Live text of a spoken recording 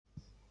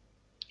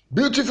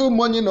Beautiful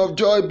morning of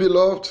joy,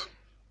 beloved.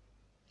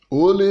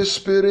 Holy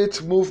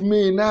Spirit, move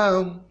me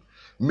now.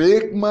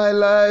 Make my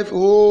life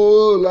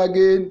whole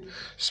again.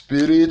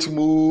 Spirit,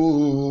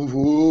 move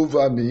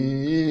over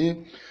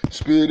me.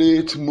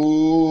 Spirit,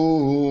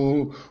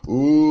 move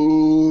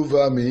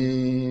over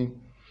me.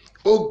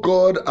 O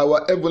God,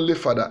 our Heavenly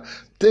Father,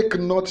 take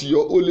not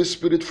your Holy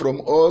Spirit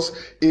from us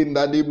in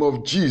the name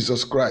of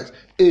Jesus Christ.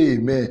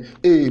 Amen,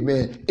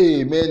 amen,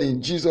 amen. In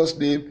Jesus'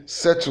 name,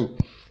 settle.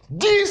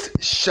 This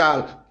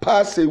shall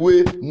pass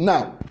away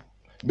now.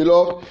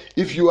 Beloved,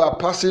 if you are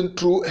passing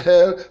through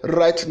hell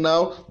right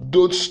now,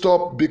 don't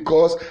stop,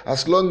 because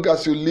as long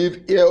as you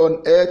live here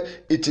on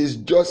earth, it is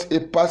just a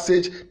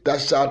passage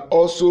that shall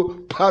also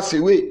pass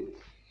away.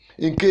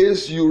 In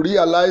case you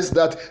realize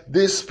that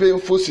this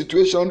painful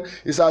situation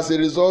is as a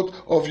result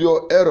of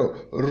your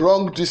error,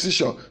 wrong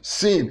decision,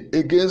 sin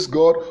against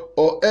God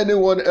or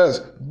anyone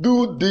else,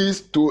 do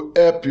this to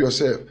help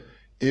yourself.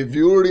 If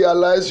you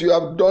realize you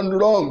have done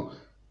wrong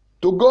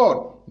to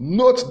God,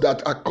 note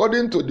that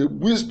according to the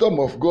wisdom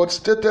of God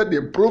stated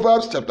in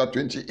Proverbs chapter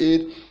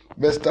 28,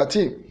 verse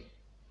 13,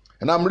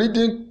 and I'm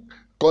reading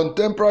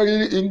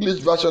contemporary English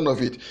version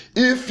of it.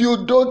 If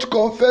you don't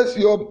confess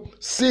your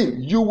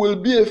sin, you will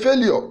be a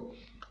failure.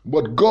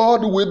 But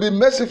God will be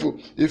merciful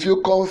if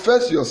you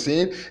confess your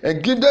sin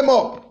and give them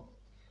up.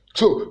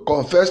 So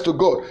confess to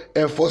God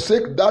and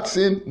forsake that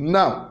sin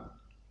now.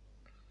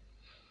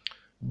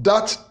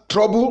 That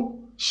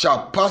trouble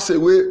shall pass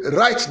away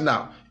right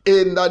now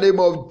in the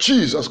name of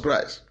Jesus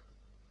Christ.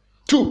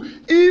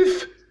 2,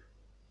 if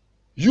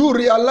you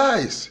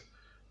realize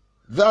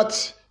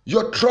that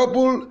your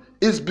trouble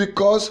is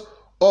because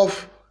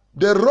of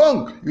the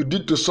wrong you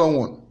did to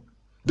someone,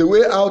 the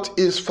way out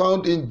is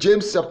found in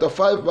James chapter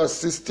 5 verse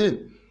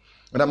 16.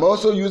 And I'm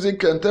also using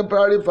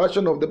contemporary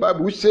version of the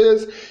Bible, which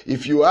says,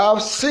 if you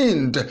have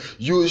sinned,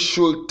 you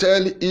should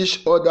tell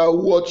each other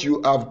what you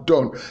have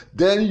done.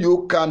 Then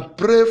you can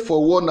pray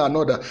for one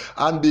another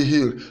and be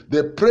healed.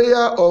 The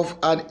prayer of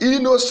an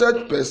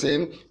innocent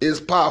person is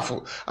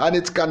powerful and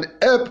it can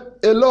help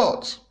a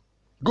lot.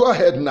 Go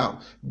ahead now.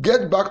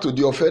 Get back to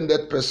the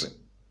offended person.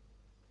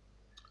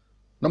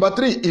 Number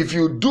 3, if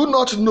you do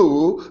not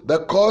know the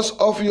cause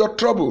of your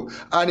trouble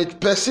and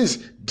it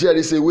persists, there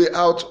is a way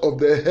out of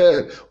the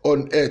hell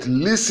on earth.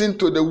 Listen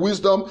to the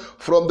wisdom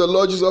from the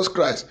Lord Jesus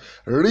Christ.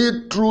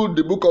 Read through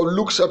the book of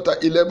Luke chapter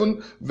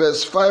 11,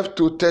 verse 5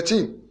 to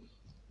 13.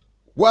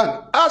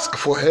 1, ask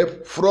for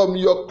help from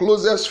your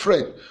closest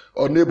friend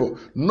or neighbor,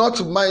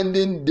 not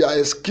minding their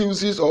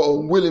excuses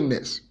or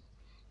unwillingness.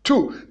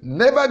 2,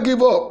 never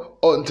give up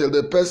until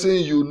the person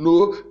you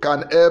know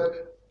can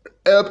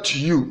help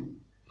you.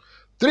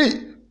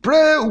 3,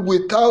 pray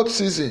without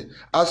ceasing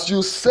as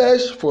you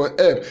search for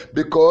help,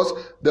 because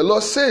the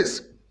Lord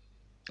says,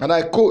 and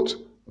I quote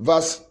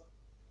verse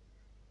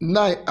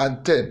 9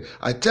 and 10,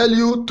 I tell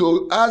you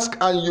to ask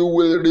and you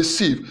will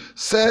receive,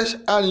 search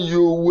and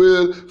you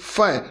will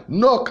find,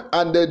 knock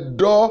and the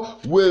door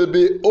will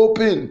be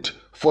opened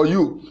for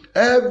you.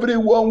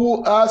 Everyone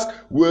who asks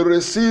will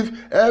receive,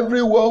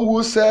 everyone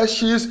who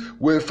searches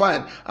will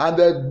find, and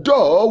the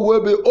door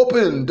will be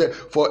opened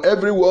for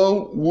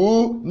everyone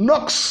who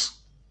knocks.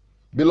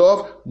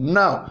 Beloved,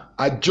 now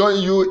I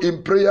join you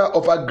in prayer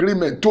of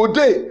agreement.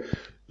 Today,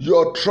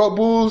 your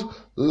troubles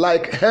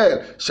like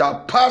hell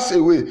shall pass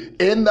away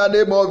in the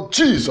name of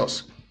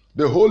Jesus.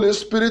 The Holy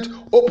Spirit,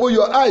 open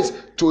your eyes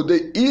to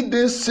the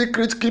hidden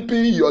secret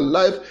keeping your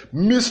life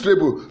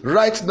miserable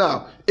right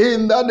now.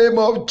 In the name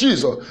of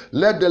Jesus,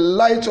 let the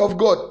light of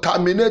God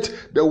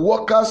terminate the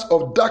workers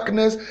of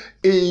darkness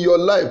in your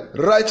life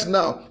right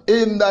now.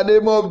 In the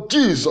name of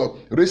Jesus,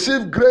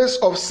 receive grace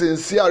of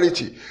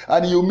sincerity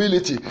and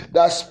humility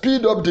that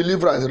speed up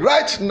deliverance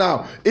right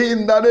now.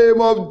 In the name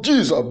of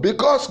Jesus,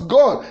 because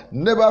God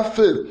never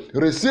failed,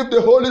 receive the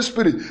Holy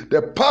Spirit,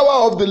 the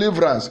power of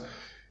deliverance.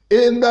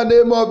 In the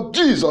name of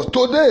Jesus,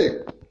 today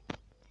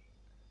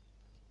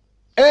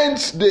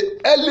ends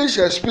the hellish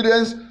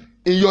experience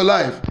in your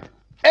life.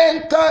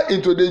 Enter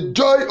into the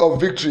joy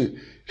of victory,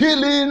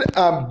 healing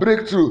and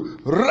breakthrough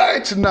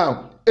right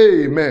now.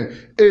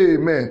 Amen,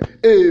 amen,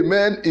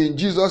 amen. In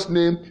Jesus'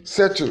 name,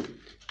 settle.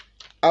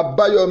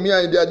 Abayomi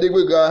Ayinde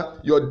Adegbega,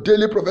 your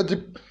daily prophetic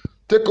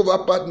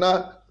takeover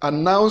partner,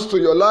 announce to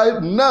your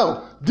life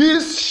now,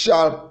 this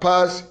shall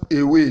pass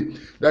away.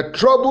 The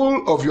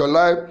trouble of your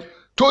life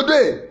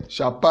today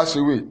shall pass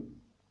away.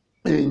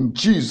 In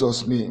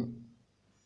Jesus' name.